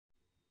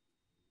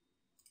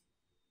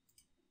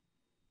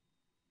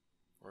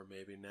Or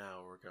maybe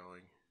now we're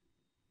going.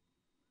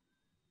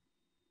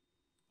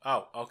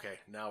 Oh, okay.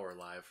 Now we're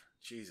live.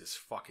 Jesus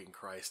fucking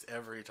Christ.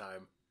 Every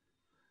time.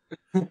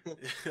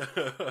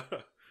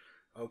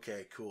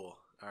 Okay, cool.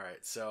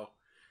 Alright, so,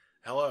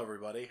 hello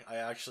everybody. I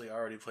actually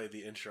already played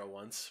the intro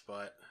once,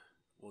 but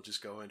we'll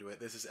just go into it.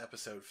 This is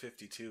episode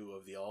 52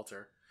 of The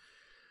Altar.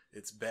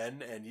 It's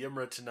Ben and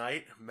Yimra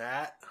tonight.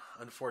 Matt,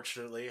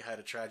 unfortunately, had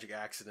a tragic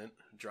accident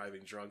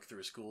driving drunk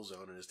through a school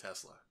zone in his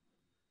Tesla.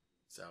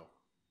 So,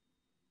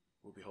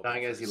 we'll be hoping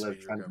Dying for as he his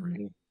lived, speedy trying to be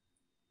recovery. me.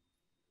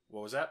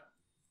 What was that?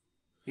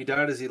 He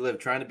died as he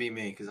lived, trying to be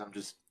me, because I'm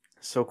just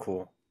so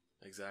cool.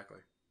 Exactly.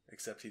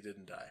 Except he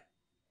didn't die.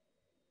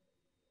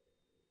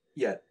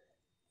 Yet.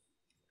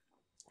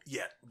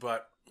 Yet,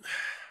 but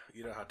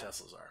you know how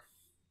Teslas are.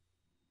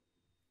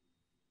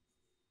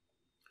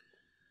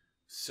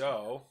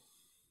 So,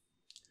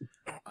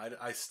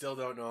 I still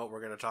don't know what we're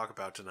going to talk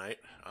about tonight.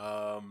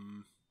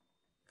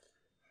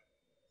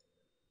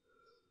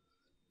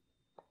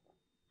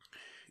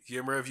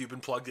 Yimmer, have you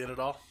been plugged in at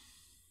all?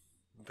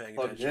 Been paying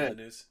Plugged attention to in.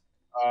 the news?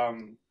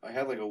 I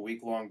had like a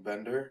week-long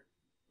bender.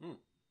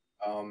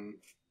 Hmm.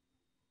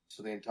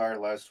 So the entire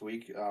last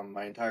week,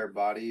 my entire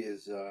body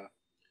is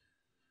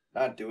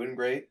not doing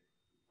great.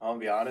 I'll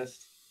be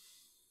honest.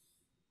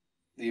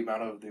 The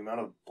amount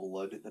of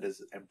blood that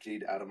is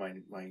emptied out of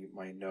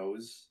my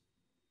nose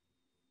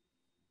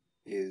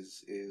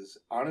is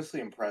honestly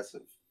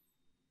impressive.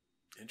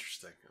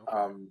 Interesting.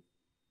 Okay.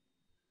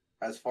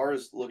 As far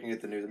as looking at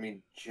the news, I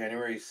mean,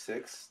 January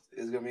 6th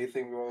is going to be a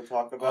thing we want to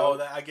talk Oh, about.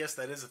 I guess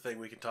that is a thing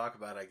we can talk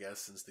about, I guess,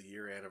 since the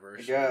year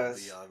anniversary I will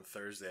be guess. on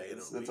Thursday. And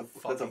it'll That's be that's a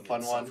fucking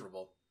fun one.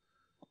 insufferable.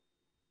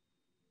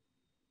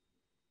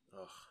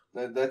 Ugh.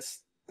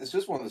 It's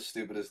just one of the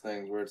stupidest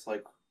things where it's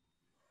like,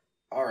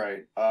 all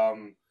right,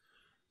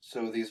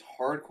 so these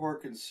hardcore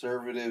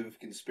conservative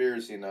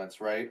conspiracy nuts,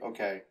 right?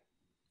 Okay,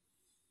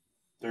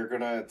 they're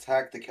gonna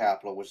attack the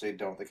Capitol, which they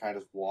don't. They kind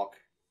of just walk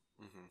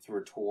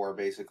through a tour,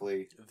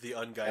 basically, The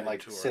and unguided like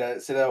tour. sit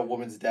at a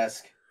woman's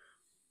desk,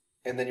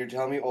 and then you're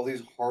telling me all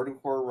these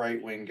hardcore right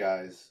wing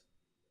guys,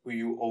 who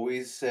you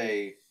always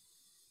say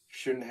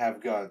shouldn't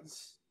have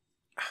guns.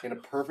 In a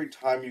perfect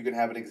time, you can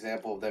have an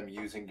example of them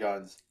using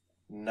guns.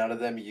 None of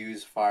them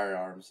use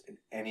firearms in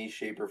any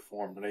shape or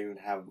form. They don't even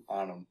have them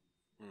on them.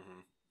 Mm-hmm.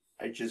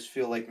 I just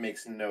feel like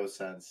makes no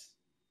sense.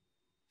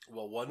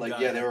 Well, one Like, guy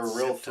yeah, they had were a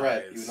real zip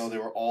threat, ties. even though they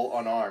were all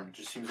unarmed. It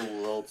just seems a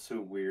little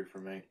too weird for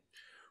me.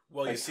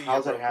 Well, you Like, see,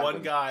 how's that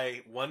one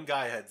happen?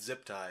 guy had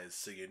zip ties,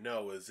 so you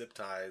know with zip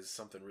ties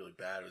something really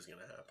bad was going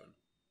to happen.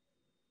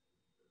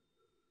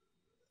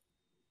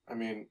 I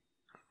mean,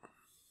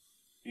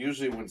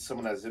 usually when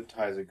someone has zip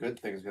ties, a good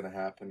thing's gonna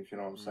happen, if you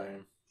know what I'm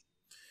saying.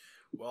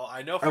 Well,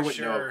 I know I for wouldn't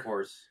know, sure. of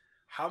course.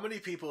 How many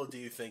people do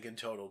you think in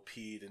total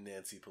peed in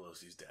Nancy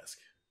Pelosi's desk?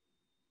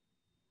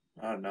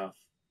 Not enough.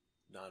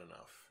 Not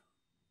enough.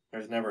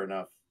 There's never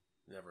enough.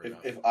 Never If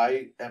enough. if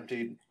I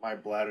emptied my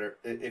bladder,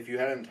 if you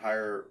had an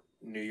entire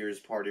New Year's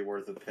party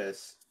worth of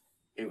piss,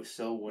 it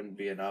still wouldn't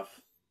be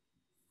enough.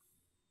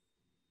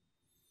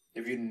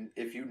 If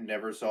you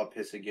never saw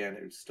piss again,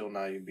 it would still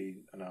not even be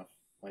enough.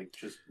 Like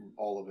just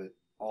all of it,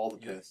 all the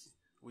piss.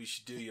 We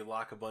should do. You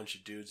lock a bunch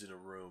of dudes in a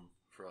room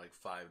for like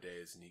 5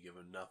 days, and you give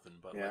them nothing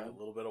but Yeah. like a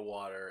little bit of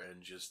water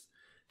and just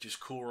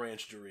Cool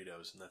Ranch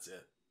Doritos, and that's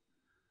it.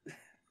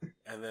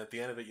 And then at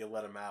the end of it, you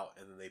let them out,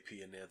 and then they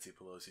pee in Nancy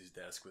Pelosi's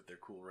desk with their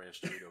Cool Ranch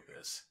Dorito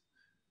piss.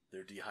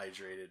 They're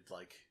dehydrated,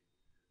 like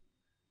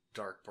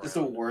dark brown. It's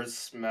the worst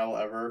smell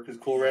ever because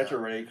Cool Ranch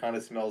already kind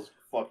of smells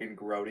fucking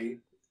grody.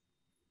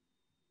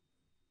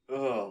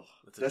 Ugh.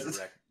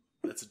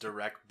 That's a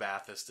direct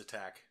Baathist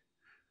attack.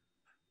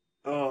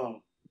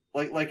 Oh,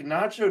 like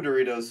nacho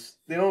Doritos.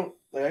 They don't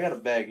like. I got a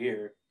bag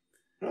here.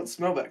 They don't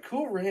smell bad.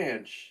 Cool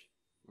Ranch.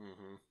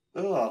 Mm-hmm.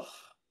 Ugh.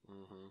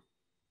 Mm-hmm.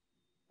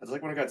 It's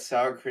like when I got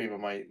sour cream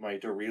on my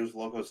Doritos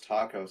Locos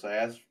Tacos. I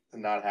asked to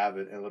not have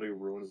it, and it literally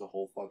ruins the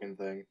whole fucking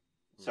thing.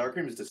 Mm-hmm. Sour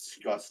cream is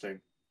disgusting.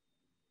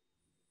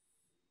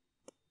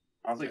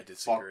 I don't think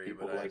fuck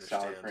people who like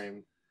sour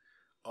cream.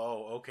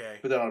 Oh, okay.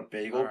 Put that on a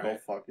bagel? Right. Go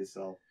fuck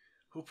yourself.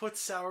 Who puts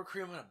sour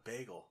cream on a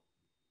bagel?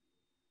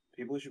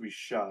 People should be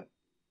shot.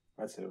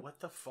 That's who. What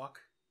the fuck?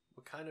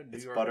 What kind of New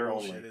It's York butter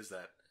bullshit only. is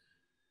that?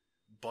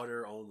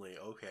 Butter only,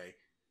 okay.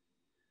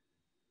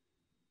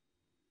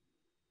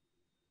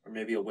 Or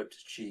maybe a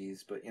whipped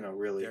cheese, but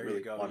really, there really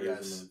you go. butter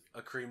Yes, is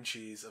a cream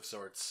cheese of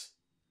sorts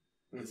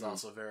is Mhm.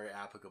 also very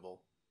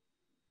applicable.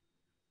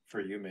 For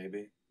you,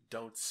 maybe.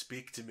 Don't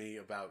speak to me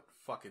about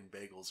fucking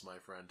bagels, my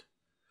friend.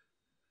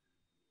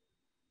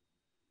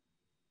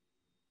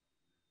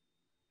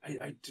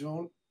 I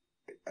don't.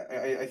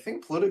 I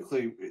think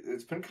politically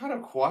it's been kind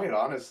of quiet.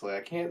 Honestly,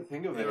 I can't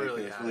think of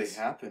anything that's really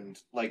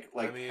happened. Like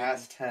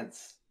past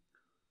tense.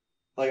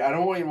 Like I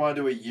don't even want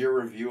to do a year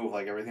review of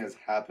like everything that's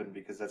happened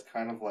because that's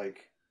kind of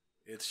like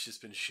it's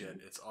just been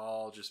shit. It's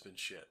all just been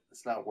shit.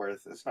 It's not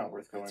worth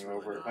going really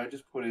over. not. If I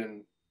just put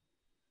in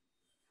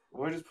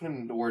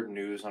the word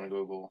news on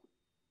Google.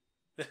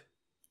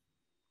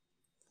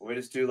 We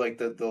just do like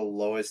the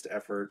lowest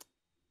effort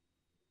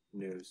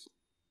news.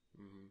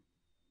 Mm-hmm.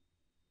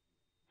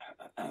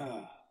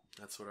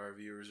 That's what our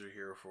viewers are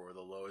here for,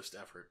 the lowest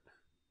effort.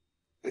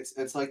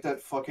 It's like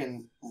that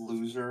fucking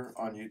loser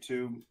on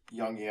YouTube,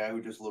 Young Yeah,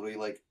 who just literally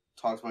like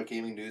talks about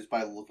gaming news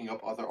by looking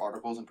up other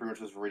articles and pretty much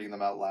just reading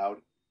them out loud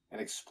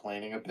and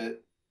explaining a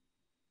bit.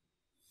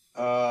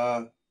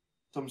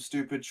 Some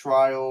stupid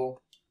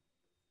trial.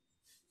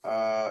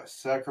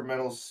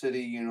 Sacramento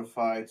City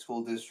Unified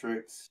School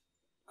District.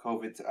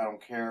 COVID, I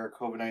don't care.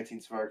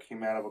 COVID-19 survivor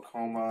came out of a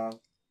coma.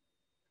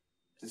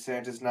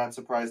 DeSantis not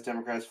surprised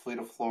Democrats flee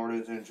to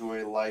Florida to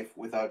enjoy life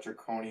without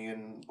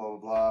draconian blah blah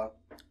blah.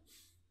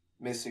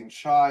 Missing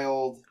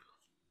child.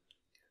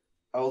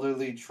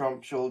 Elderly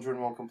Trump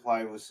children will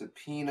comply with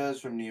subpoenas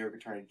from New York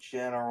Attorney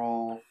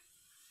General.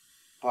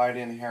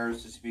 Biden and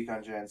Harris to speak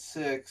on Jan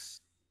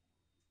 6.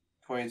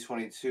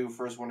 2022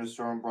 first winter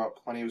storm brought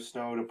plenty of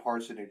snow to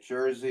parts of New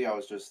Jersey. I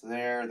was just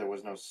there. There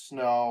was no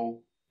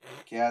snow.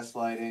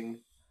 Gaslighting.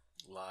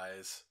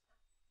 Lies.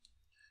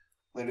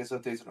 Latest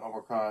updates on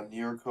Omicron. New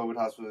York COVID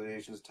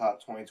hospitalizations top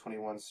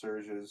 2021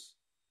 surges.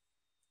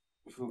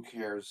 Who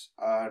cares?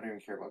 I don't even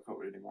care about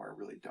COVID anymore. I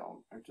really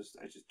don't. I just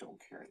don't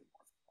care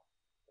anymore.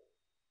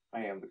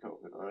 I am the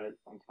COVID, alright?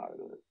 I'm tired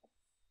of it.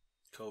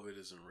 COVID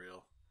isn't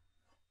real.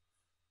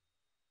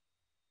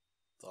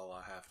 That's all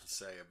I have to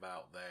say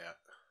about that.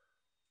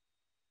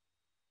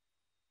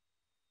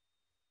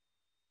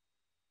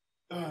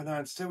 No,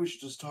 instead we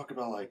should just talk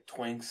about, like,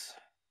 twinks.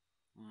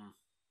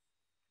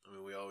 I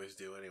mean, we always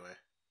do anyway.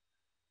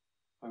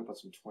 Talk about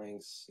some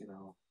twinks, you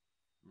know.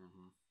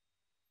 Mm-hmm.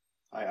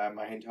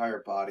 My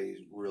entire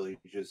body really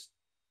just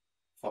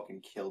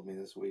fucking killed me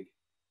this week.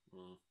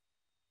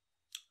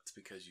 It's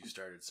because you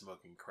started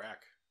smoking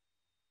crack.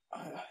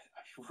 I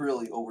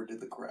really overdid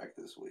the crack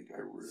this week.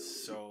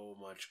 So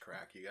much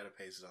crack. You gotta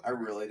pace it on. I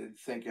really didn't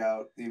think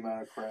out the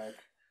amount of crack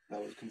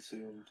that was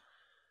consumed.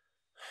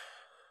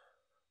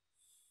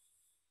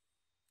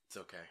 It's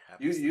okay.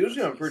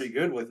 Usually I'm pretty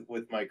good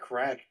with my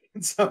crack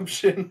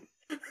consumption.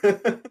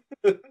 I'm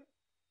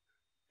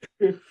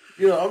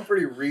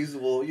pretty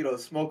reasonable.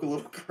 Smoke a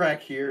little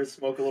crack here,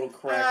 smoke a little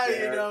crack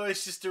there.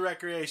 It's just a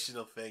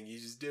recreational thing.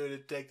 You just do it to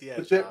take the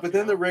edge off. But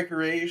then the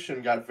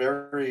recreation got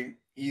very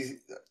easy.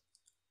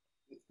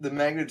 The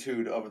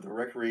magnitude of the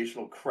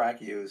recreational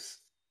crack use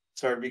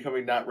started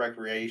becoming not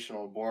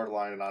recreational,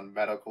 borderline, and on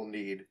medical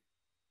need.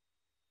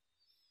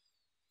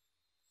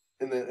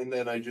 And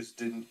then I just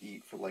didn't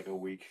eat for like a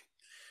week.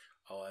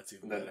 Oh, that's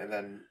even better.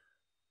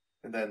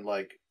 And then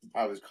like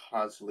I was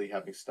constantly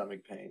having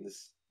stomach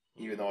pains,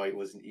 even though I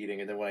wasn't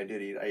eating. And then when I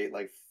did eat, I ate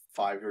like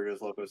 5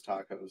 Doritos Locos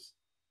tacos,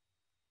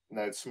 and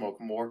I'd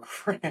smoke more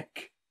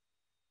crack.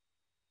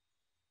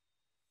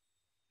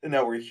 And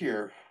now we're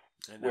here.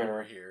 I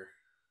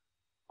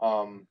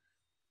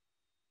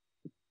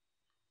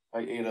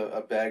ate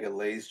a bag of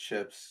Lay's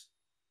chips,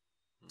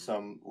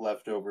 some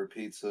leftover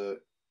pizza,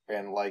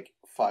 and like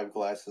 5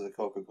 glasses of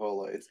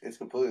Coca-Cola. It's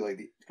completely like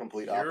the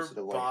complete opposite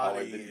of like how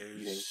I've been eating. Your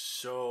body is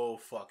so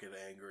fucking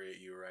angry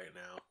at you right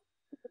now.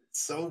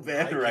 It's so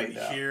bad right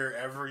now. I can hear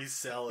every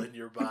cell in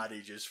your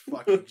body just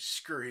fucking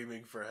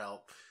screaming for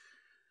help.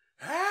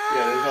 Help!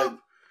 Yeah,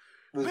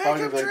 there's Make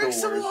probably him like drink the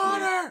some worst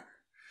water! week.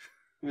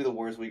 Maybe the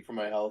worst week for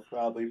my health,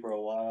 probably for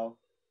a while.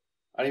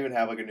 I don't even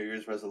have like a New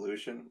Year's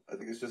resolution. I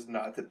think it's just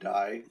not to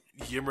die.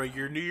 Yimra,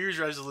 your New Year's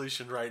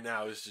resolution right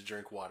now is to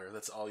drink water.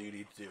 That's all you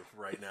need to do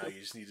right now.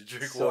 You just need to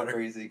drink water. So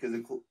crazy,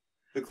 because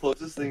the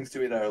closest things to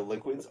me that are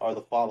liquids are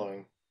the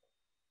following: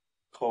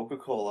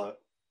 Coca-Cola,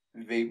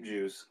 vape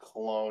juice,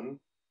 cologne,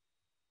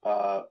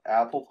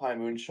 apple pie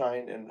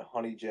moonshine, and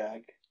honey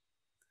jack.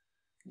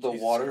 The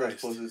water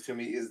that's closest to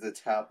me is the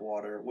tap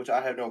water, which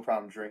I have no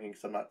problem drinking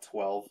because I'm not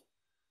 12.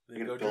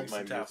 Then go drink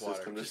some tap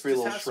water. Just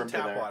have some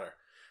tap water.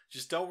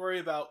 Just don't worry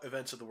about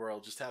events of the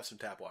world. Just have some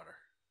tap water.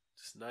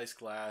 Just a nice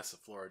glass of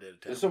fluoridated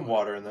tap. There's some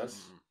water in this.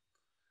 Mm-hmm.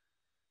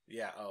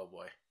 Yeah. Oh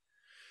boy.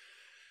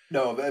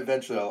 No,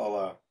 eventually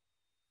I'll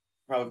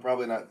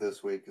probably not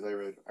this week because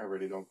I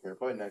really don't care.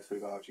 Probably next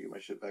week I'll actually get my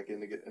shit back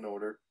in to get in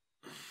order.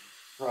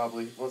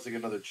 Probably once I get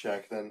another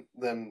check, then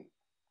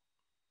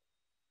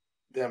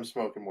I'm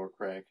smoking more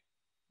crack.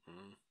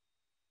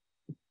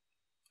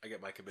 I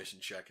get my commission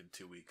check in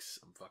 2 weeks.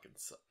 I'm fucking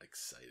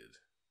excited.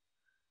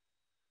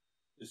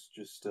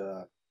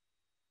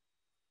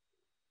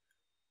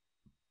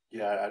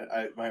 Yeah,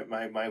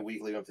 my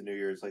week leading up to New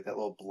Year's, like that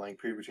little blank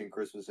period between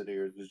Christmas and New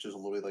Year's, was just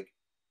literally like,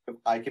 if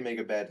I can make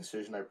a bad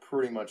decision, I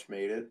pretty much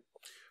made it.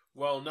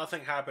 Well,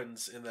 nothing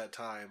happens in that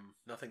time.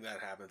 Nothing that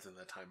happens in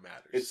that time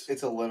matters.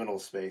 It's a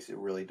liminal space. It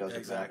really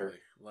doesn't matter.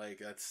 Like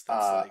that's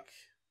like,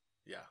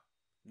 yeah,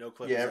 no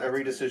clip. Yeah,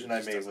 every decision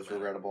I made was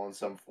regrettable in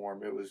some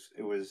form. It was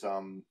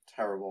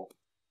terrible.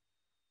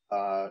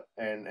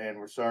 And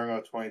we're starting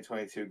out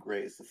 2022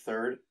 great. It's the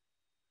 3rd.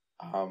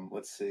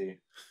 Let's see.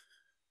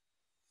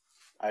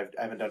 I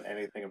haven't done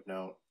anything of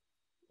note.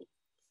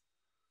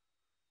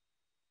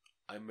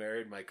 I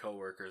married my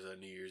coworkers on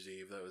New Year's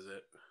Eve. That was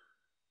it.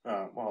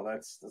 Well,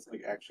 that's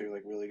like actually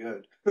like really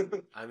good.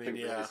 I mean, like,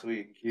 yeah, really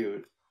sweet and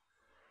cute.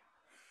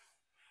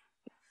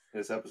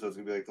 This episode's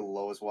gonna be like the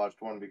lowest watched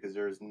one because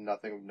there is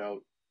nothing of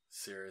note.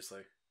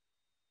 Seriously.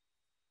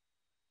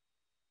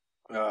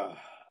 Uh,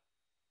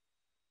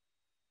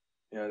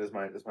 yeah, this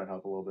might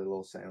help a little bit. A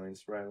little saline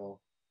spray, a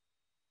little.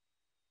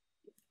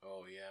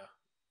 Oh yeah.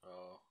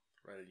 Oh,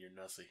 right in your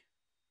nussy.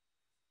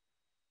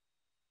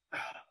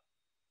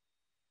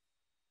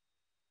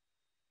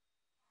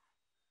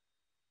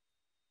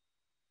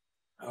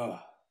 Oh,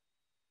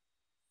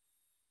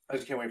 I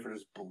just can't wait for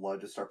this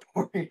blood to start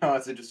pouring out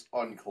as it just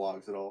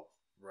unclogs it all.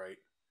 Right.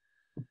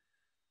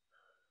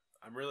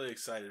 I'm really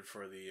excited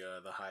for the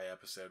high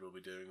episode we'll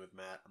be doing with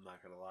Matt. I'm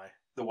not gonna lie.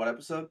 The what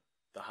episode?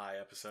 The high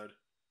episode.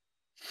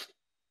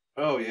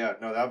 Oh yeah,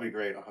 no, that'd be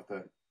great. I'll have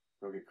to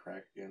go get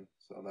crack again.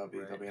 So that'll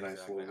Right, be a nice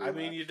exactly. little. I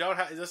mean, you don't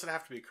have. It doesn't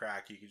have to be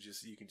crack. You can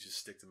just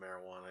stick to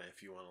marijuana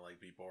if you want to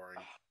like be boring.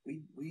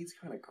 Weed's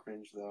kind of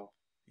cringe though.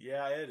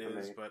 Yeah, it For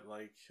is, me. but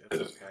like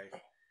it's okay.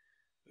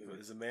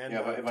 As a man,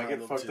 Yeah, but if I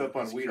get fucked up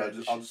on weed, I'll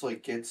just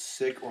like get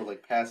sick or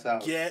like pass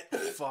out. Get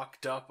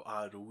fucked up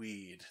on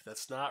weed.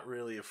 That's not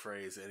really a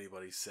phrase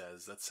anybody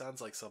says. That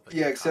sounds like something.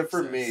 Yeah, a except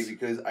cop for me says.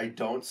 because I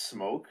don't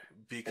smoke,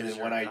 Because and then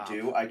you're when a I cop.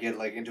 do, I get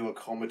like into a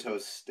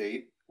comatose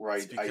state where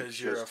It's I because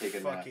you're a just take a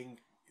nap. fucking.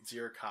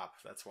 You're a cop.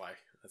 That's why.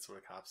 That's what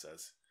a cop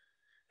says.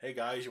 Hey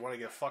guys, you want to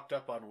get fucked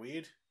up on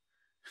weed?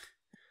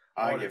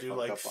 I wanna get do, fucked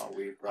like, up on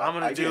weed, bro. I'm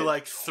gonna I do get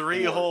like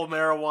 3 torched. whole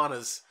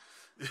marijuanas.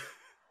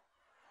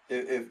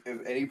 If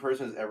any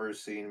person has ever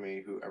seen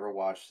me, who ever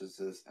watches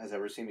this, has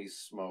ever seen me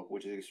smoke,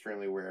 which is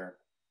extremely rare,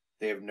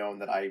 they have known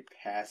that I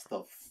pass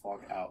the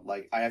fuck out.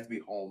 Like I have to be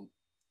home,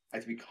 I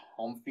have to be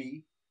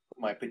comfy,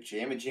 my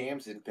pajama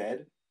jams in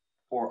bed,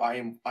 or I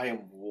am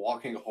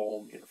walking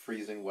home in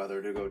freezing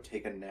weather to go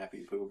take a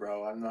nappy poo,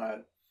 bro. I'm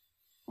not.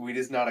 Weed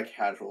is not a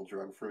casual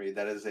drug for me.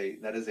 That is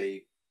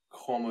a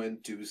coma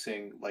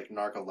inducing like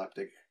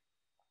narcoleptic.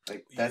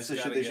 Like You that's just the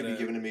shit gotta they get should be a.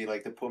 giving to me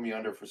like to put me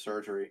under for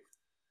surgery.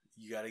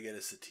 You gotta get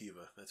a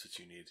sativa. That's what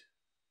you need.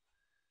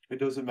 It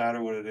doesn't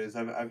matter what it is.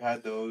 I've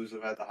had those.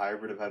 I've had the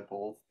hybrid. I've had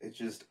both. It's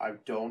just I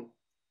don't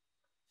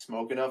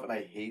smoke enough, and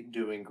I hate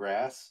doing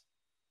grass.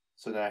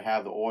 So then I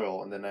have the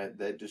oil, and then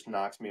that just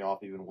knocks me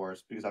off even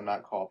worse because I'm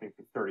not coughing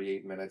for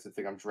 38 minutes. I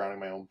think I'm drowning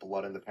my own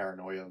blood in the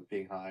paranoia of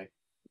being high.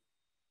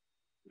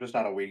 I'm just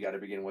not a weed guy to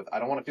begin with. I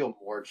don't want to feel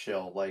more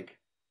chill. Like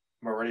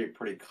I'm already a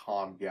pretty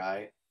calm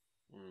guy.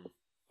 Mm.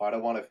 But I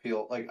don't want to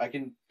feel like I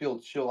can feel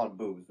chill on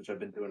booze, which I've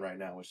been doing right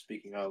now. Which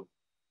speaking of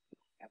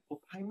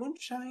apple pie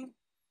moonshine.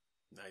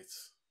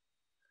 Nice.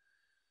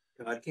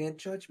 God can't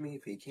judge me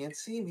if he can't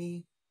see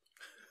me.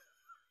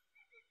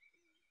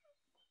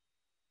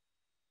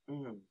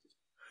 Mm.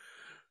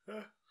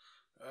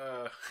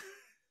 Uh,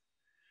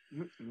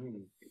 Mm-mm.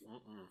 mm-mm.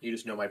 You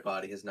just know my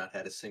body has not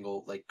had a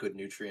single like good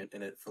nutrient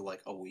in it for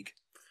like a week.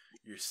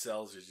 Your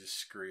cells are just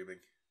screaming.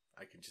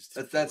 I can just.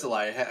 That's a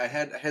lie. I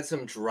had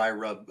some dry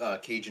rub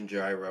Cajun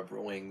dry rub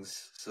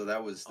wings, so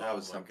that was Oh my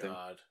something.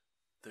 god,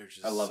 they're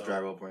just. I love dry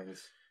rub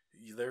wings.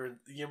 They're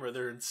Yimra.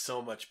 They're in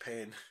so much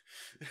pain.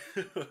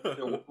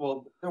 No,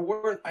 well,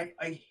 no,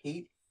 I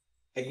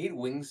hate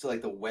wings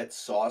like the wet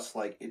sauce.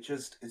 Like it's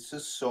just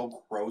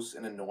so gross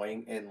and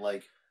annoying, and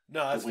like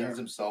No, the that's wings fair.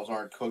 themselves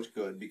aren't cooked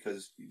good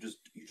because you're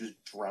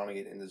just drowning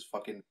it in this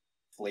fucking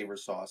flavor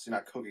sauce. You're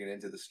not cooking it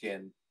into the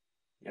skin.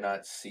 You're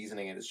not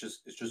seasoning it. It's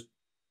just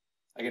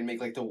I can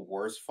make like the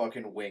worst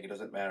fucking wing. It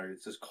doesn't matter.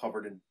 It's just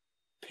covered in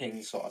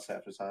ping sauce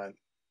half the time.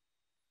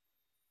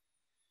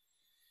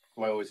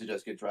 So I always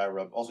suggest get dry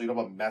rub. Also, you don't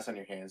have a mess on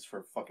your hands for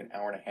a fucking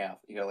hour and a half.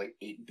 You got like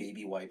 8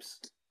 baby wipes.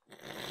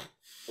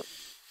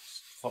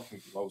 It's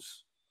fucking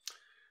gross.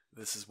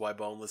 This is why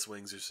boneless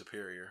wings are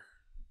superior.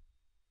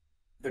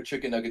 They're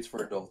chicken nuggets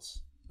for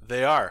adults.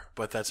 They are,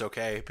 but that's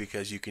okay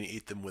because you can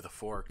eat them with a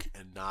fork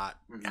and not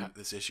have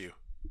this issue.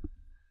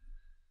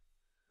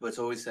 But it's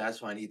always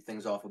satisfying to eat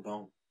things off a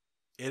bone.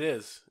 It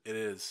is. It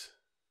is.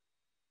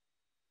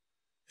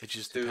 It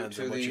just depends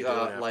on what the, you're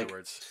doing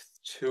afterwards. Like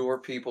 2 are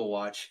people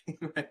watching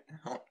right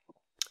now.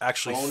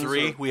 Actually, Bones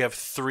 3. or- We have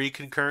 3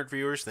 concurrent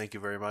viewers. Thank you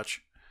very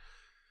much.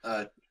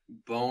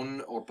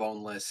 Bone or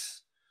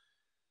boneless.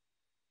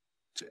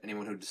 To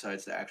anyone who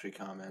decides to actually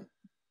comment.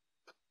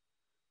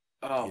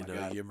 Oh you my know,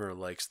 god. Yimmer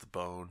likes the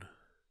bone.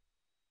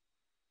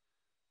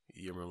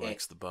 Yimmer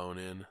likes the bone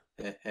in.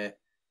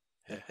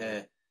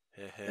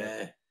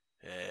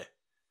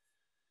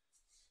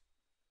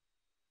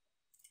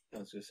 I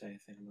was gonna say, I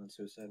think I'm on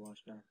suicide watch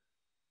now.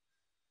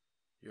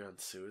 You're on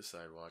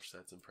suicide watch.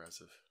 That's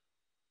impressive.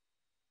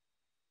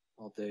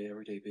 All day,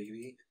 every day,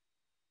 baby.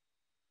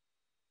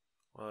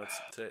 Well,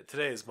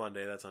 today is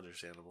Monday. That's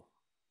understandable.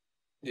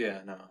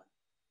 Yeah, no.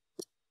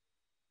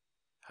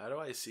 How do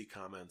I see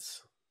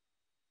comments?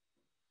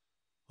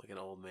 Like an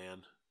old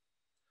man.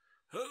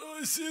 How do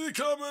I see the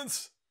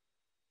comments?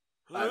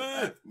 I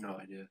have no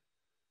idea.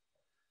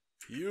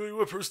 You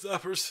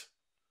whippersnappers.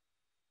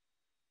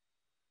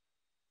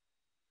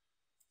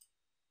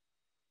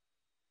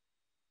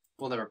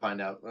 We'll never find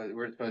out.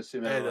 We're supposed to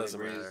assume It everyone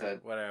doesn't agrees matter.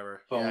 that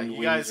Whatever. bone Yeah, wings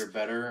you guys are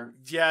better.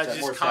 Yeah, Is that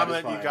just more comment,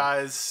 satisfying? you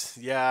guys.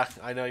 Yeah,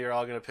 I know you're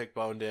all gonna pick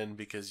boned in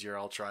because you're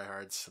all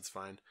tryhards. That's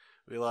fine.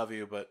 We love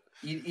you, but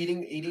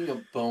Eating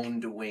a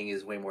boned wing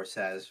is way more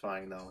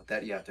satisfying, though.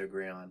 That you have to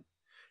agree on.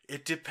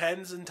 It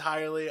depends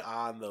entirely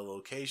on the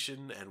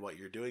location and what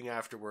you're doing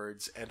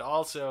afterwards, and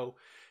also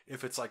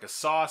if it's like a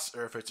sauce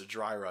or if it's a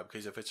dry rub.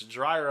 Because if it's a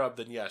dry rub,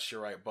 then yes,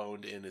 you're right,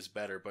 boned in is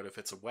better. But if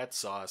it's a wet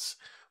sauce,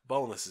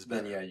 boneless is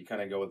better. Then yeah, you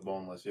kind of go with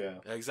boneless. Yeah.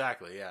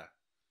 Exactly, yeah.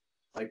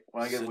 Like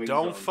when I get So wings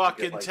don't on, I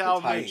fucking get like tell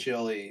the Thai me.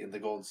 chili and the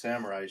Golden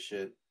Samurai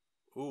shit.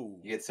 Ooh.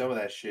 You get some of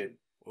that shit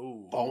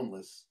Ooh.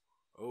 boneless.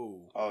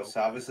 Ooh. Oh, Okay.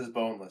 Savas is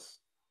boneless.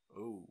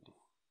 Ooh.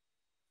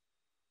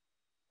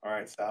 All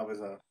right, Sav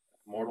is a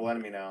mortal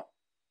enemy now.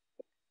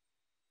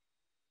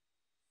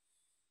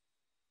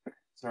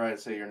 It's all right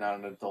to say you're not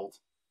an adult.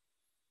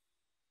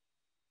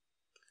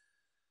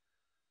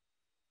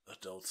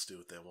 Adults do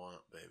what they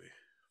want, baby.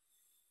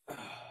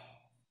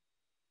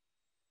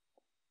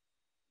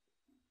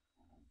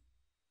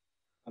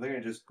 I think I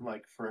just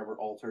like forever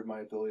altered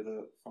my ability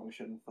to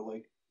function for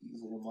like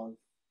easily a month.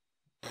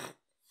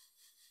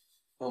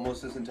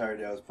 Almost this entire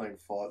day I was playing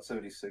Fallout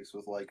 76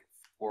 with like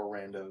 4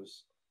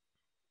 randos.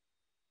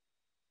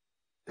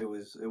 It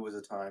was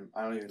a time.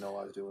 I don't even know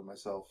what I was doing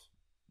myself.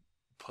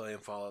 Playing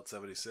Fallout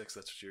 76,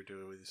 that's what you're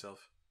doing with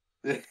yourself.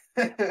 That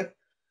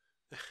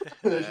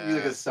should be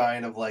like a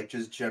sign of like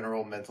just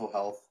general mental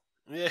health.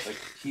 Yeah. Like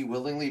he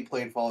willingly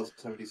played Fallout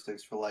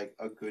 76 for like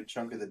a good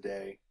chunk of the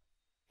day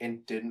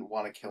and didn't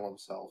want to kill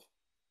himself.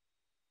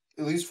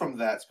 At least from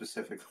that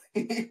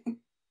specifically.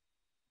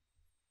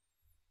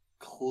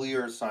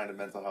 Clear sign of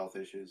mental health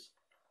issues.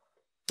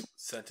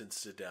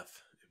 Sentenced to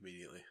death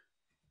immediately.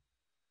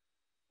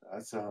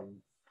 That's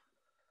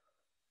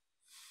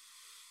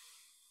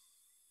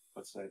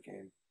what's that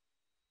game?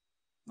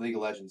 League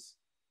of Legends.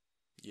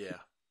 Yeah.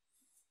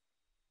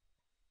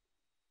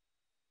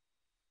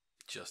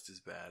 Just as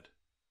bad.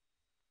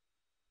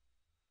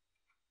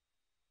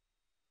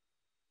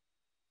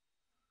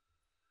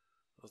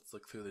 Let's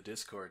look through the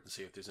Discord and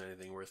see if there's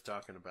anything worth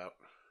talking about.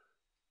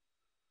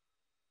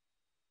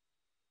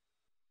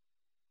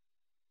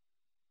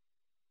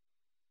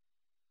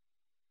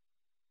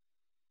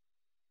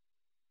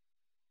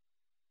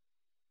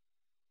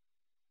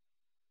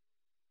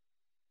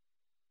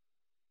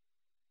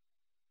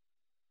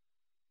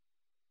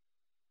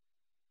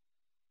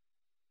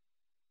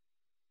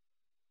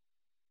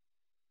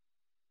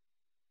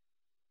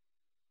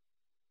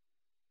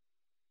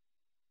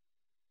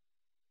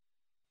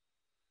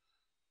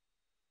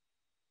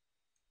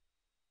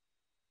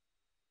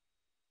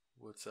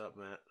 What's up,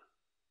 Matt?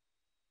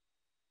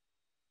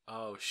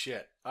 Oh,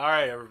 shit.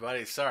 Alright,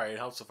 everybody. Sorry, it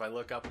helps if I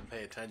look up and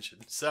pay attention.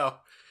 So,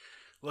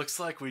 looks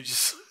like we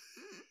just...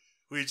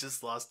 we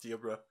just lost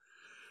Yimra.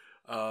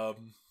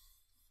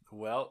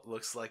 Well,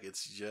 looks like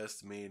it's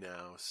just me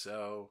now.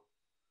 So...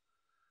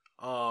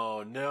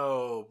 Oh,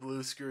 no.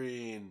 Blue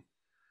screen.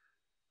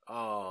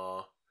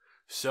 Oh.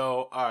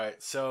 So,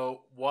 alright.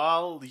 So,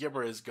 while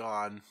Yimra is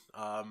gone,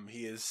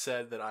 he has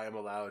said that I am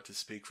allowed to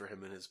speak for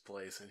him in his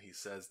place, and he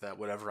says that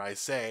whatever I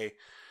say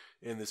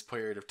in this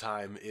period of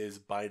time is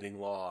binding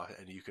law,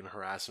 and you can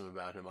harass him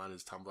about him on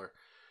his Tumblr.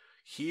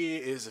 He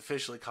is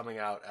officially coming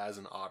out as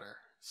an otter.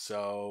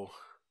 So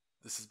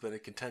this has been a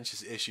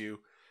contentious issue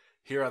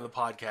here on the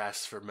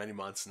podcast for many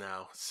months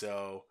now.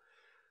 So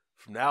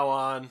from now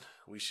on,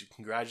 we should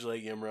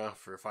congratulate Yimra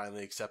for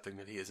finally accepting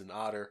that he is an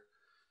otter.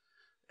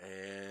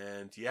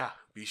 And yeah,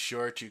 be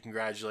sure to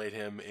congratulate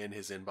him in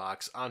his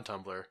inbox on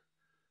Tumblr.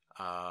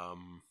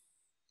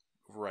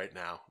 Right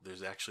now.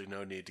 There's actually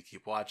no need to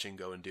keep watching.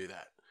 Go and do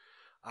that.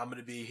 I'm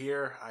going to be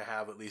here. I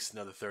have at least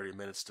another 30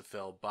 minutes to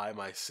fill by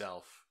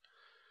myself.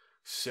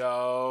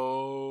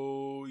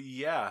 So,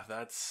 yeah,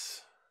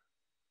 that's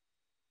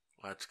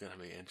going to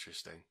be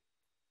interesting.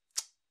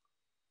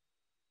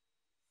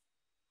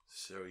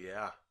 So,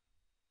 yeah.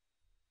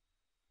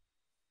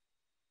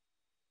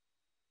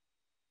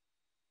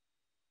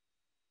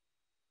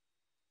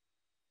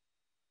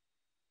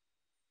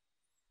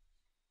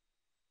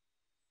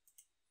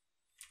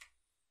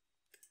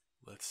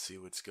 Let's see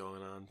what's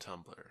going on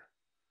Tumblr.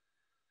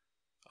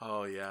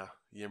 Oh, yeah,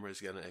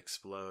 Yimra's going to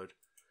explode.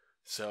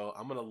 So,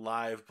 I'm going to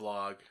live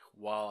blog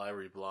while I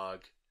reblog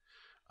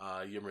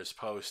Yimra's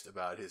post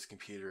about his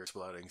computer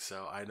exploding.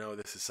 So, I know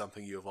this is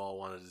something you have all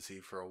wanted to see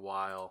for a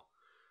while.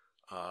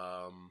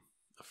 A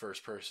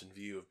first-person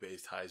view of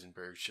based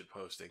Heisenberg shit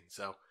posting.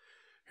 So,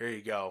 here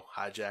you go.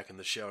 Hijacking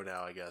the show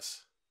now, I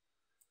guess.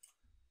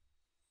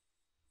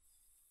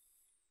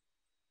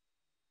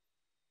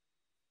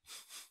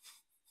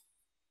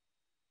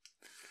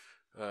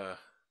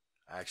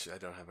 Actually, I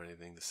don't have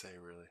anything to say,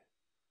 really.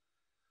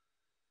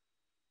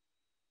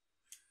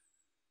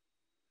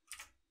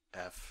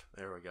 F.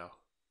 There we go.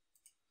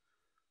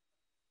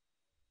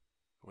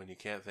 When you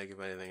can't think of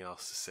anything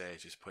else to say,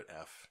 just put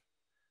F.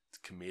 It's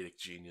comedic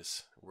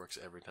genius. It works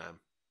every time.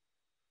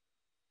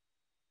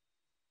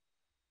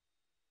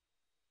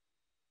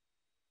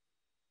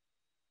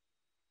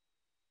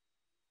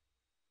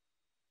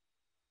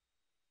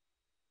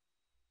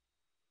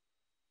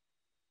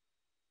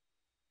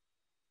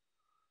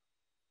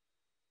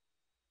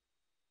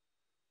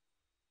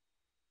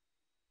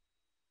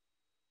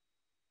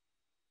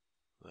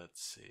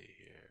 Let's see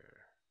here.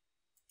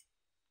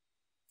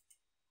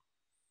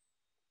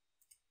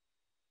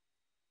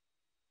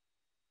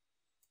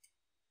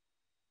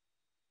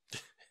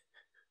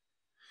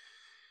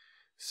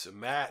 So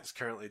Matt is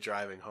currently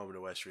driving home to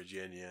West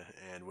Virginia,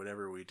 and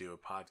whenever we do a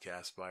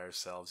podcast by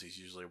ourselves, he's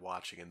usually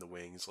watching in the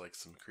wings like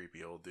some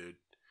creepy old dude.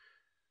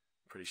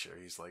 Pretty sure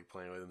he's like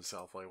playing with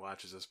himself while he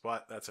watches us,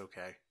 but that's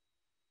okay.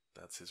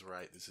 That's his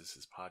right. This is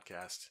his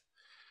podcast.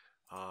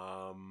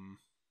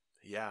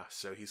 Yeah,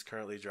 so he's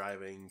currently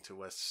driving to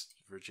West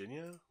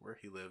Virginia, where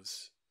he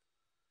lives.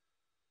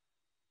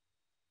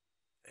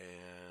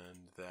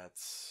 And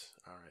that's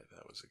all right.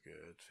 That was a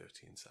good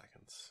 15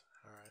 seconds.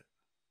 All right.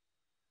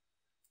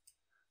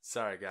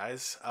 Sorry,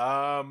 guys.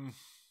 You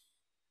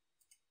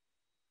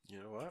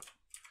know what?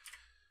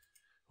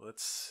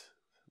 Let's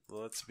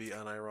be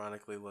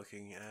unironically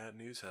looking at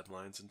news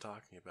headlines and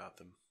talking about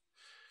them.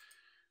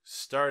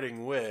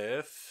 Starting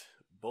with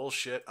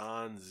bullshit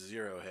on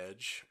Zero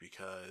Hedge,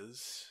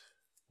 because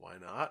why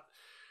not?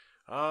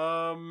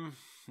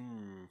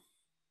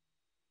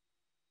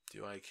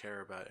 Do I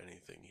care about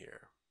anything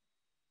here?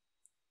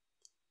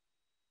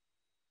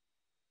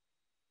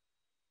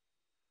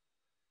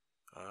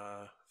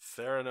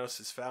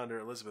 Theranos' founder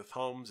Elizabeth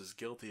Holmes is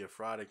guilty of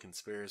fraud and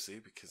conspiracy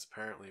because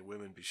apparently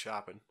women be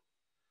shopping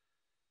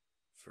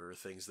for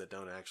things that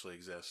don't actually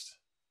exist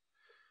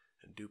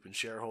and duping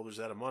shareholders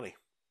out of money.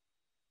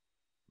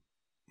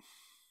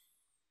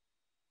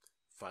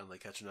 Finally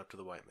catching up to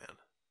the white man.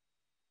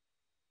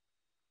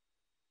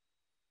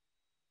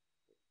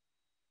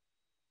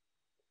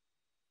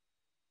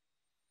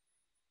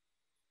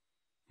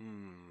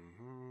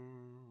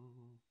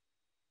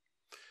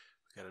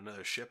 We got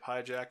another ship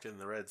hijacked in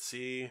the Red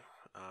Sea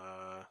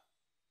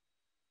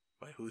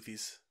by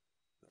Houthis.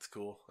 That's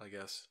cool, I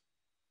guess.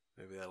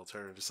 Maybe that'll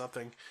turn into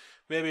something.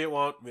 Maybe it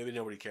won't. Maybe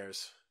nobody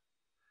cares.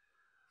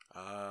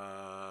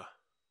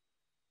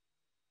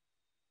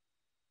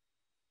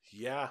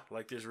 Yeah,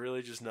 like there's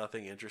really just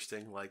nothing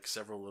interesting. Like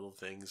several little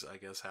things, I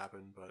guess,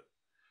 happen, but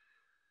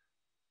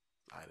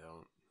I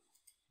don't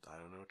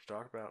know what to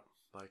talk about.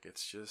 Like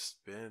it's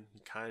just been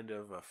kind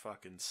of a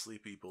fucking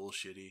sleepy,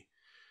 bullshitty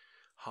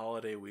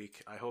holiday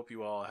week. I hope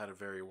you all had a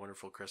very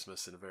wonderful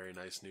Christmas and a very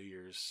nice New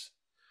Year's.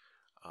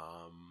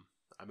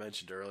 I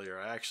mentioned earlier,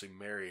 I actually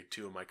married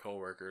two of my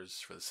coworkers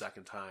for the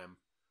second time.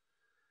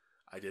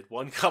 I did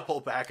one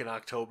couple back in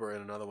October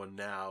and another one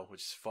now,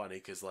 which is funny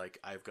because like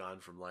I've gone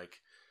from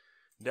like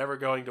never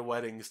going to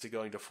weddings to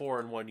going to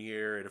 4 in 1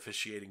 year and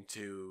officiating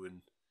 2,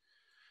 and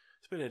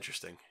it's been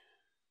interesting.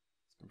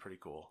 It's been pretty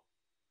cool.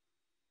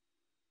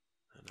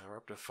 And now we're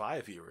up to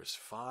 5 viewers.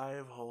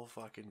 5 whole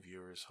fucking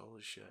viewers.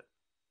 Holy shit.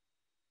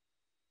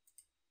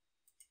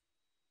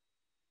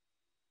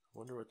 I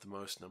wonder what the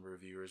most number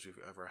of viewers we've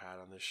ever had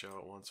on this show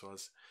at once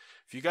was.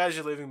 If you guys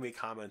are leaving me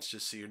comments,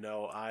 just so you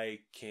know, I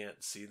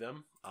can't see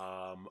them.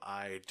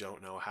 I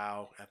don't know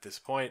how at this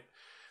point.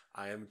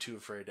 I am too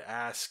afraid to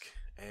ask,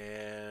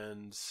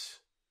 and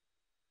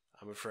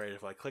I'm afraid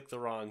if I click the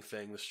wrong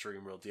thing, the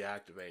stream will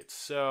deactivate.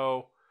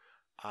 So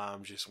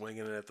I'm just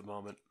winging it at the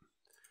moment.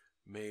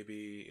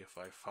 Maybe if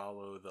I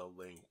follow the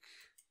link,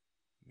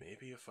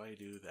 maybe if I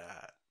do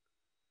that,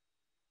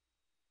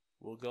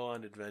 we'll go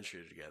on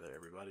adventure together,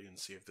 everybody, and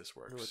see if this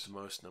works. With the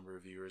most number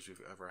of viewers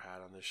we've ever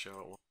had on this show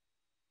at once.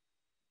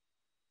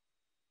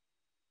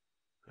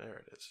 There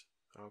it is.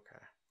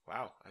 Okay.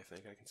 Wow, I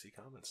think I can see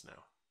comments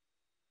now.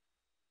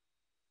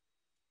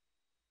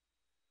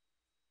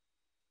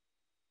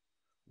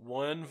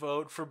 One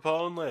vote for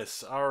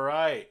Boneless. All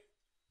right.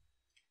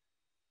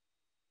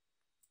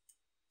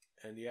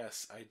 And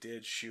yes, I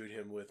did shoot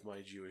him with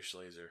my Jewish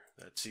laser.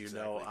 That's so you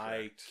exactly know correct.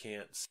 I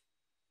can't.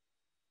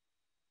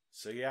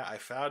 So yeah, I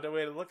found a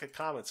way to look at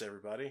comments,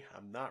 everybody.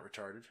 I'm not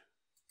retarded.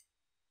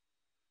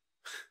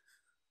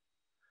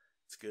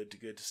 It's good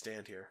to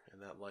stand here in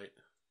that light,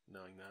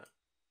 knowing that.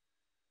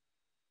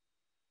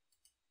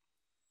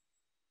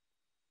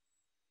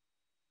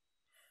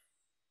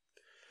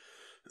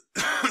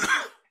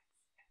 I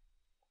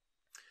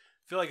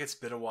feel like it's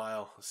been a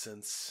while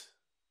since.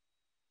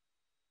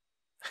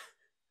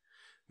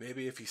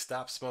 Maybe if he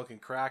stopped smoking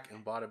crack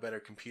and bought a better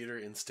computer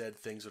instead,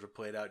 things would have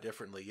played out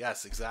differently.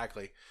 Yes,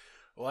 exactly.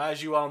 Well,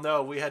 as you all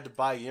know, we had to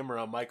buy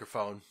Yimra a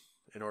microphone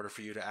in order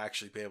for you to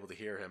actually be able to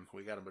hear him.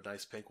 We got him a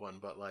nice pink one,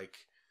 but like,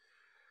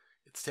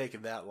 it's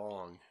taken that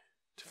long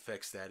to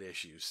fix that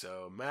issue.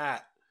 So,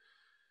 Matt,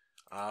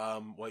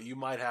 what you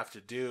might have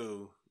to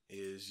do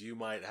is you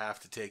might have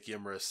to take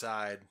Yimra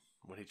aside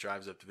when he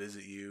drives up to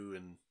visit you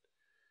and,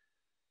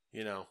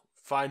 you know,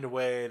 find a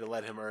way to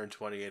let him earn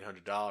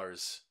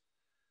 $2,800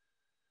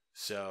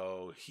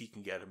 so he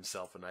can get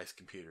himself a nice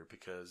computer,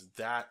 because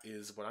that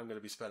is what I'm going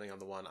to be spending on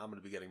the one I'm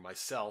going to be getting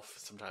myself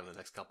sometime in the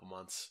next couple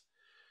months.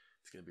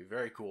 It's going to be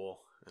very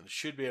cool, and it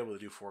should be able to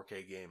do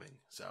 4K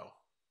gaming. So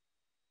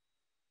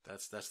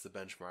that's the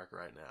benchmark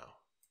right now.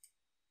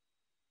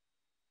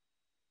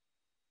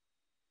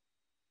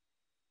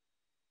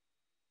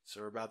 So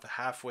we're about the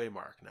halfway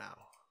mark now,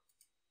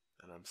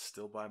 and I'm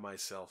still by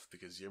myself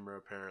because Yimra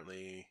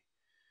apparently,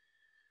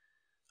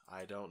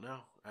 I don't know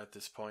at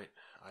this point.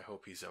 I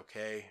hope he's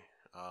okay.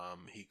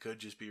 He could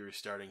just be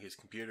restarting his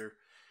computer.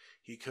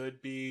 He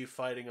could be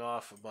fighting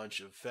off a bunch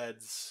of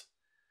feds.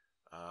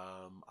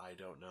 I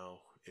don't know.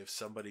 if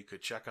somebody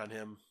could check on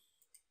him,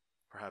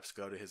 perhaps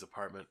go to his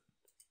apartment,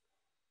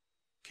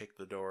 kick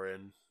the door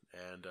in,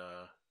 and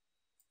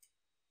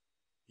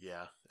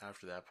yeah,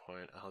 after that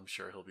point, I'm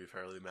sure he'll be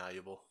fairly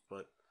malleable,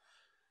 but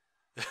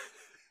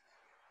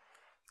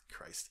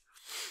Christ.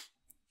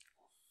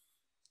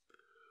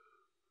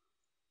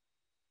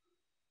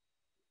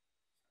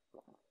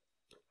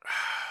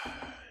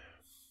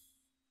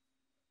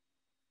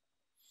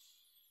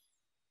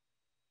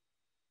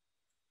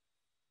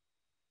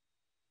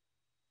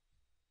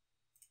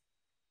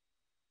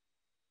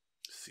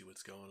 See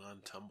what's going on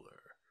Tumblr.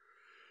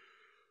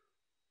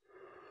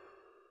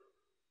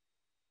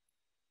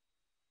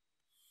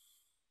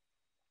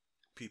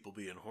 People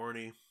being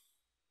horny.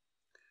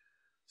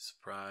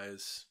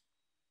 Surprise.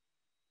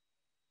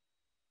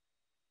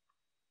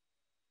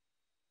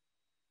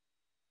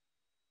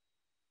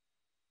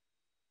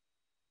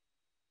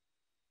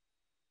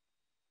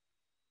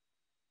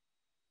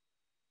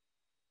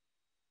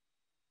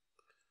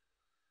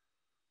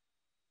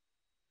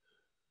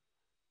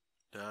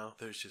 No,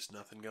 there's just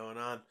nothing going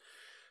on.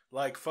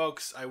 Like,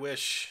 folks, I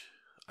wish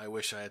I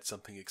had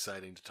something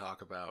exciting to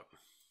talk about.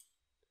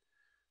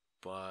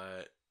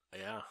 But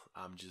yeah,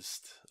 I'm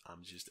just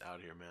out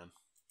here, man.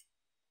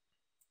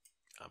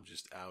 I'm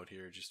just out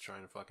here just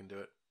trying to fucking do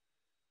it.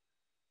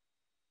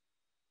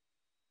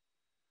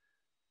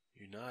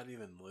 You're not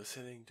even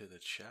listening to the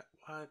chat?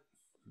 What?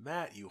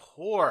 Matt, you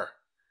whore.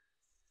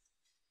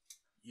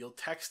 You'll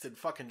text and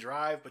fucking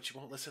drive, but you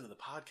won't listen to the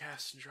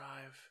podcast and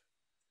drive.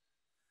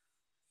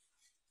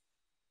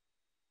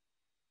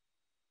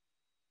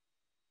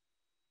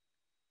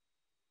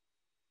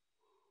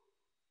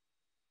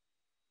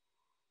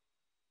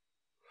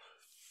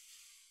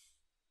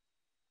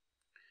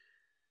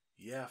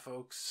 Yeah,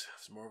 folks,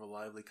 it's more of a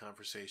lively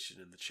conversation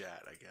in the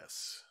chat, I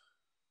guess.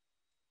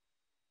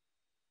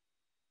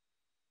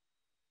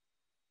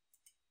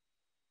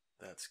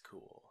 That's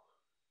cool.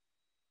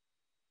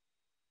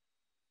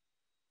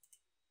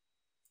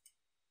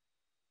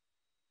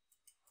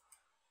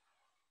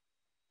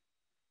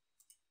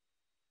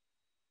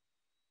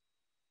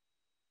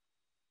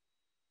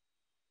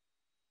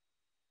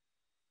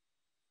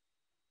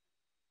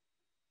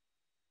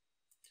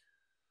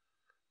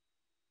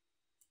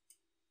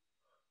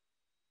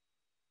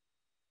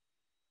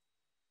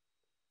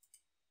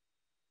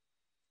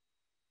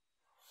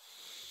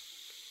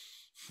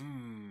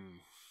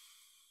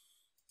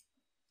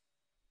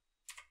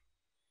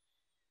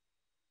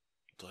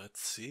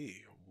 Let's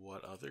see.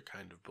 What other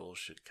kind of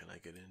bullshit can I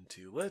get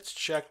into? Let's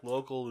check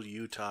local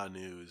Utah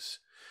news.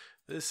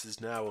 This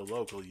is now a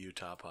local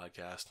Utah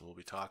podcast, and we'll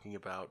be talking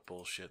about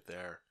bullshit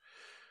there.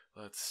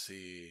 Let's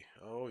see.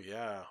 Oh,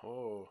 yeah.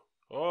 Oh,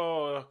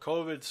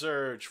 COVID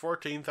surge.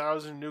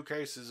 14,000 new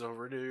cases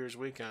over New Year's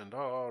weekend.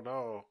 Oh,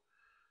 no.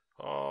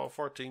 Oh,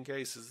 14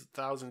 cases,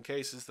 1,000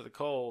 cases to the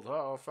cold.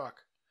 Oh,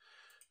 fuck.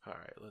 All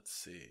right, let's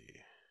see.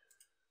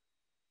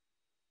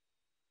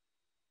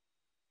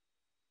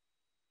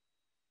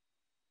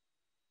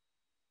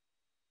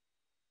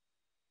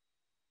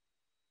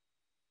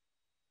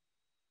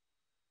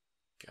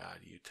 God,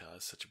 Utah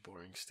is such a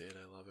boring state.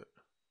 I love it.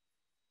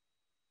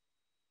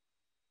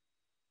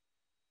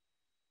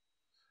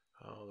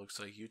 Oh, looks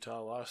like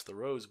Utah lost the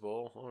Rose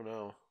Bowl. Oh,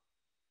 no.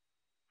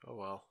 Oh,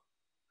 well.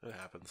 It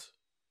happens.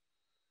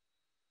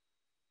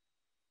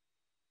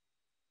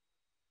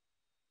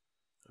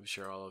 I'm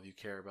sure all of you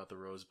care about the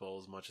Rose Bowl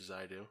as much as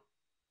I do.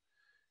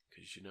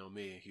 Because you know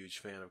me, a huge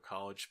fan of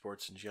college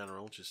sports in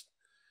general, just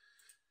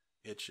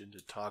itching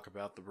to talk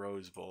about the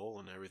Rose Bowl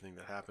and everything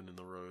that happened in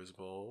the Rose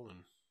Bowl.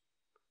 And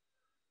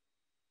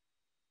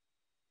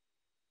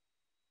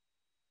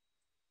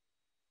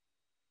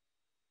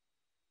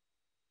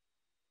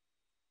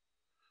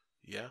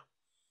yeah.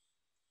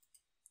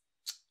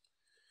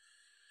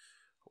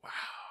 Wow.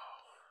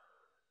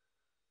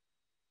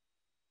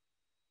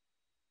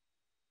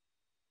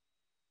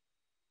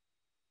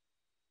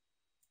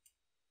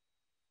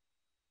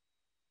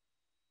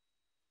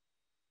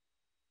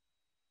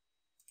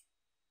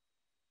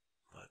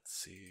 Let's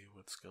see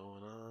what's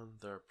going on.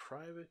 Their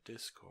private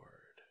Discord.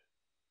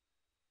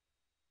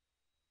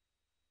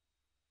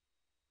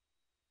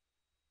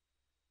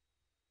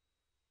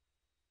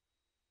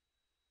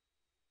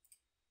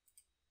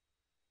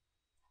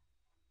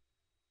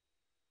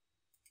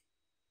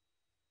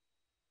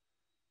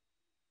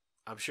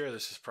 I'm sure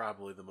this is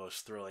probably the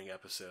most thrilling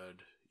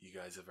episode you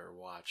guys have ever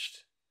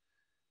watched.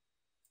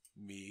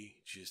 Me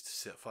just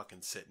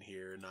fucking sitting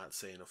here, not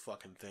saying a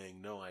fucking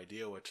thing, no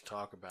idea what to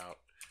talk about.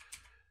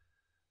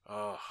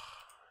 Oh,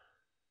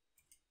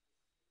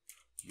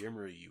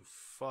 Yimra, you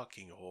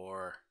fucking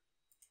whore.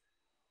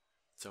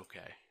 It's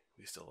okay.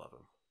 We still love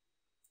him.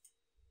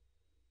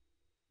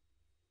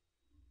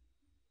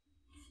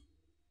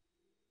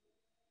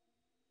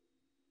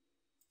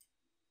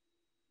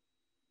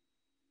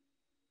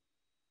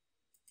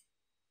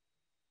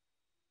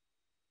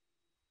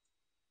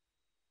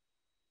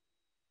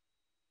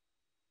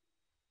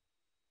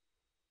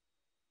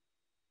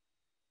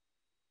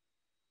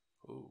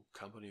 Ooh,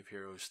 Company of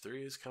Heroes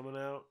 3 is coming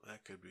out.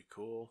 That could be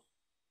cool.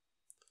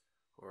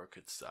 or it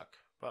could suck.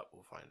 But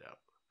we'll find out.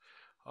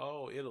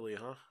 Oh, Italy,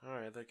 huh?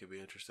 Alright, that could be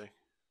interesting.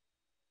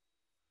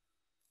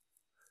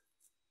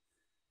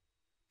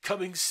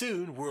 Coming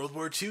soon, World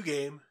War II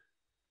game.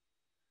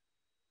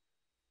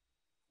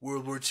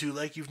 World War II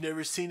like you've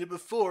never seen it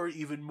before,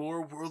 even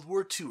more World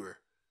War Tour.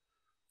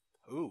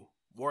 Ooh,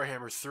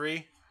 Warhammer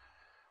 3.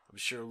 I'm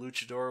sure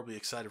Luchador will be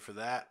excited for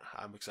that.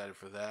 I'm excited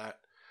for that.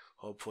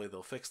 Hopefully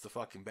they'll fix the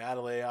fucking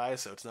battle AI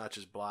so it's not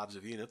just blobs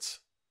of units.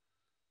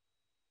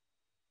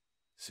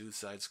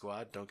 Suicide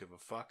Squad, don't give a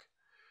fuck.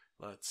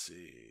 Let's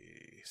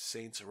see.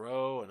 Saints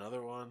Row,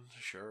 another one.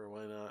 Sure,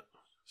 why not?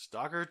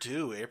 Stalker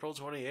 2, April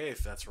 28th.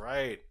 That's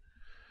right.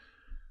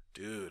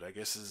 Dude, I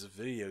guess this is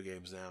video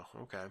games now.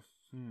 Okay.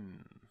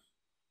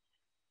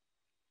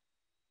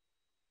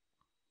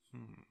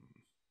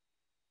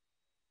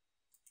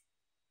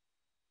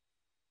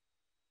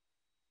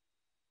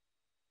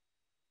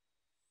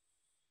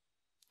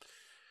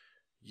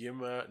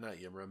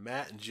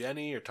 Matt and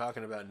Jenny are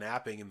talking about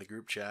napping in the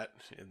group chat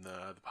in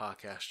the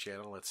podcast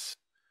channel. It's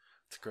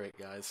great,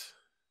 guys.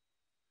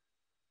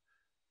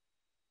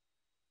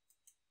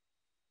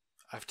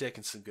 I've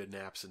taken some good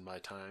naps in my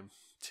time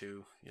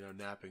too. You know,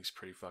 napping's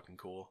pretty fucking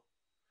cool.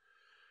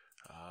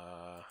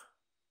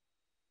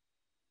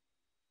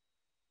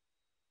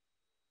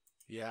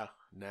 Yeah,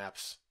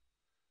 naps.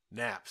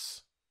 I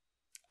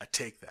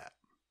take that.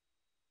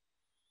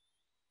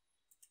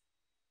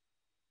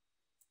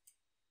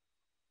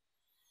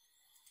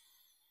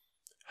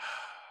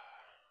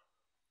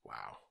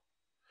 Wow.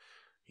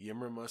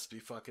 Yimra must be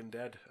fucking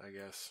dead, I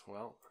guess.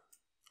 Well,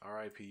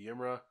 R.I.P.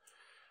 Yimra.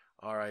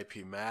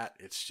 R.I.P. Matt.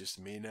 It's just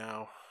me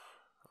now.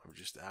 I'm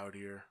just out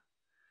here.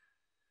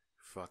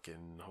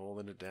 Fucking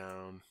holding it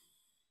down.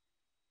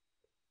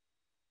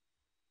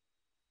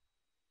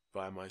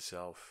 By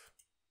myself.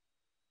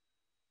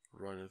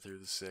 Running through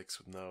the 6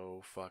 with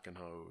no fucking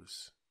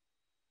hose.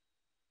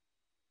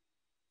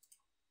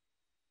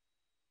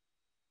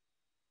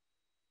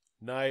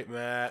 Night,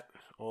 Matt.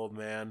 Old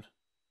man.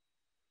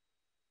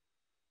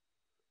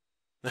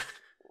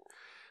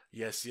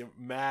 Yes,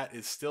 Matt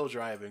is still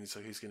driving, so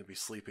he's going to be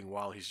sleeping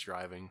while he's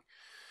driving.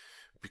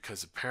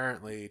 Because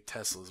apparently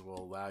Teslas will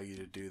allow you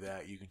to do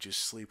that. You can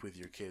just sleep with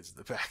your kids in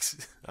the back.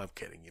 I'm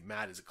kidding you.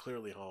 Matt is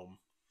clearly home.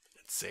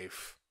 It's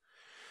safe.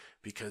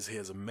 Because he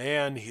is a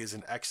man, he is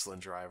an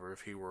excellent driver.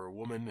 If he were a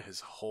woman,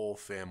 his whole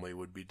family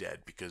would be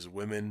dead. Because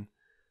women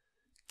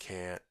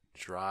can't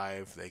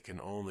drive. They can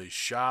only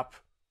shop,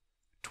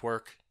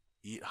 twerk,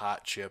 eat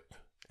hot chip,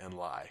 and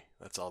lie.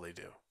 That's all they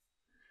do.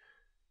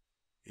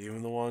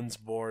 Even the ones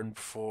born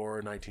before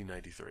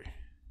 1993.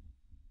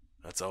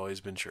 That's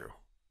always been true.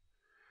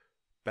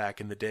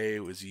 Back in the day,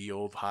 it was ye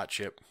old hot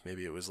chip.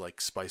 Maybe it was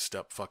like spiced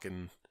up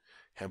fucking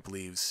hemp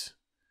leaves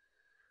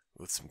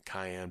with some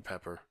cayenne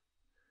pepper.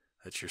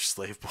 That's your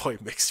slave boy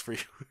mixed for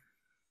you.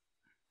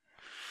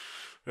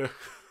 A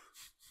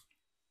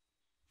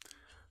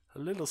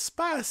little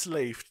spice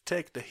leaf to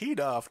take the heat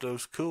off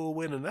those cool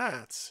winter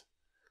nights.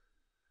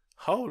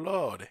 Oh,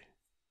 Lordy.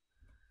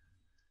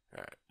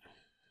 All right.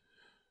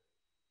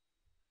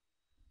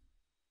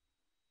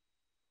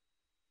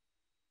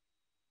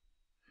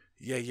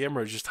 Yeah,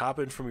 Yimra, just hop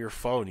in from your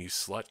phone, you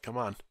slut. Come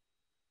on.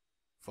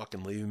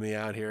 Fucking leaving me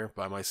out here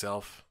by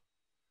myself.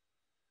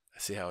 I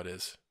see how it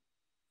is.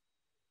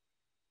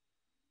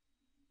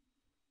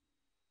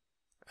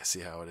 I see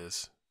how it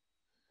is.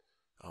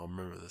 I'll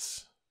remember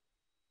this.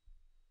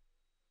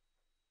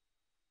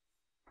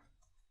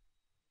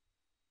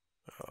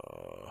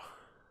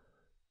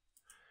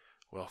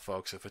 Well,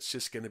 folks, if it's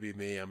just going to be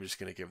me, I'm just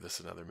going to give this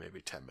another maybe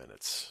 10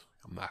 minutes.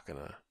 I'm not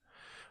gonna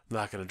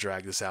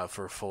drag this out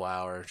for a full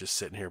hour, just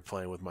sitting here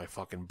playing with my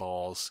fucking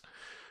balls,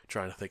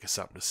 trying to think of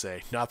something to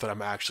say. Not that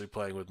I'm actually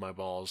playing with my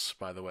balls,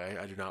 by the way.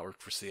 I do not work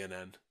for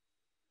CNN.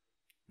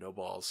 No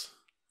balls.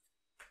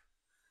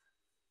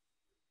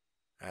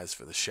 As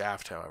for the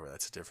shaft, however,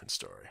 that's a different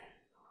story.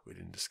 We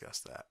didn't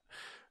discuss that.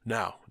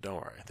 No, don't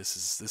worry.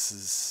 This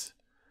is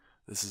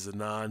a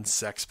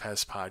non-sex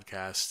pest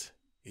podcast,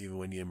 even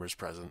when Yimmer's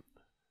present.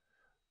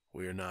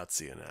 We are not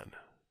CNN.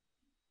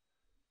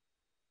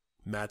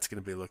 Matt's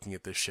going to be looking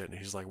at this shit, and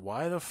he's like,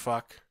 why the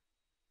fuck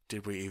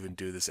did we even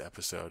do this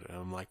episode? And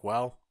I'm like,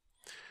 well,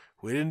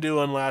 we didn't do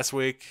one last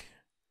week,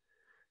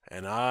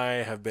 and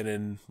I have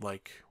been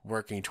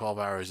working 12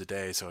 hours a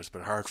day, so it's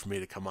been hard for me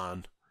to come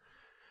on.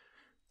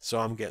 So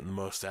I'm getting the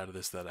most out of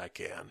this that I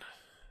can.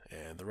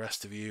 And the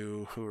rest of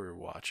you who are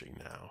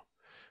watching now,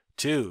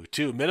 two,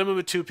 minimum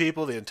of 2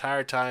 people the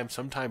entire time,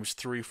 sometimes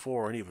 3,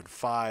 4, and even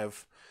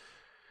 5.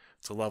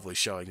 It's a lovely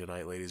showing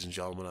tonight, ladies and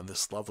gentlemen, on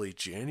this lovely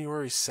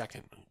January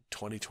 2nd,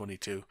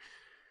 2022.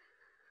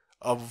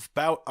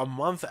 About a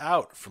month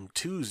out from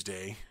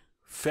Tuesday,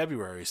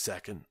 February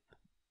 2nd,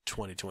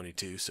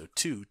 2022. So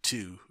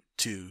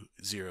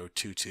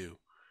 222022.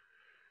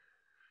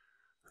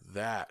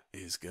 That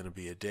is going to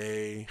be a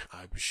day,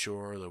 I'm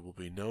sure there will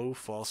be no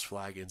false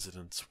flag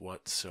incidents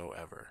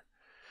whatsoever.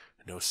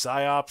 No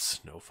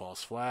psyops, no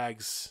false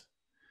flags.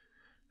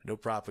 No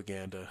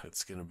propaganda.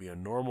 It's going to be a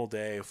normal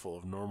day full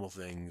of normal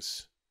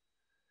things.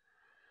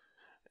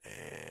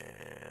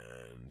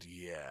 And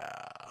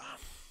yeah.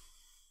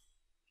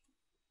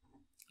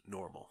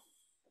 Normal.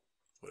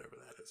 Whatever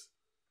that is.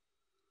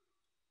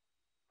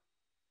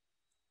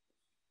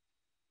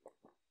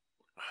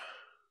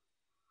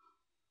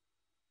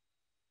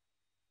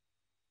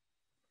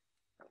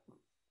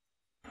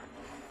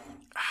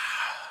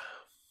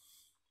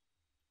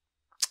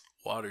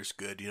 Water's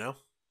good, you know?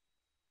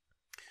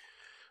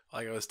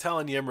 Like I was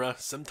telling Yimra,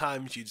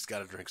 sometimes you just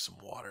gotta drink some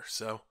water.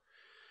 So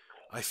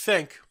I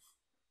think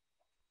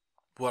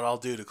what I'll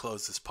do to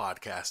close this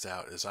podcast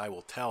out is I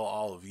will tell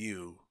all of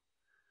you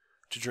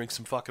to drink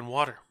some fucking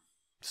water.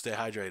 Stay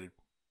hydrated.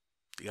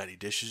 You got any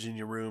dishes in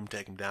your room,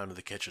 take them down to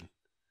the kitchen.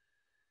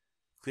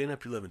 Clean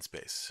up your living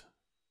space.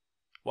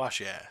 Wash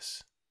your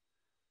ass.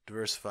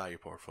 Diversify your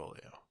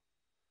portfolio.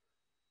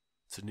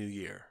 It's a new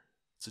year.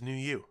 It's a new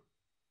you.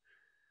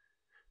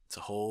 It's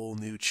a whole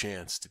new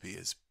chance to be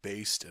as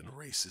based and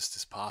racist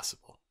as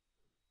possible.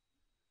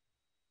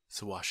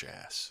 So wash your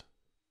ass.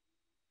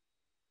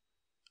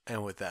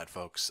 And with that,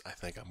 folks, I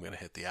think I'm going to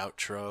hit the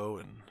outro,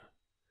 and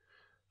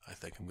I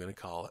think I'm going to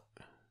call it.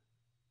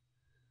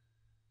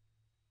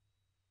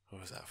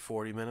 What was that,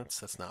 40 minutes?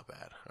 That's not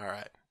bad. All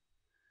right.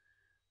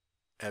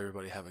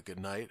 Everybody have a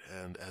good night,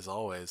 and as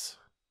always,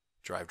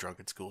 drive drunk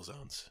in school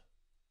zones.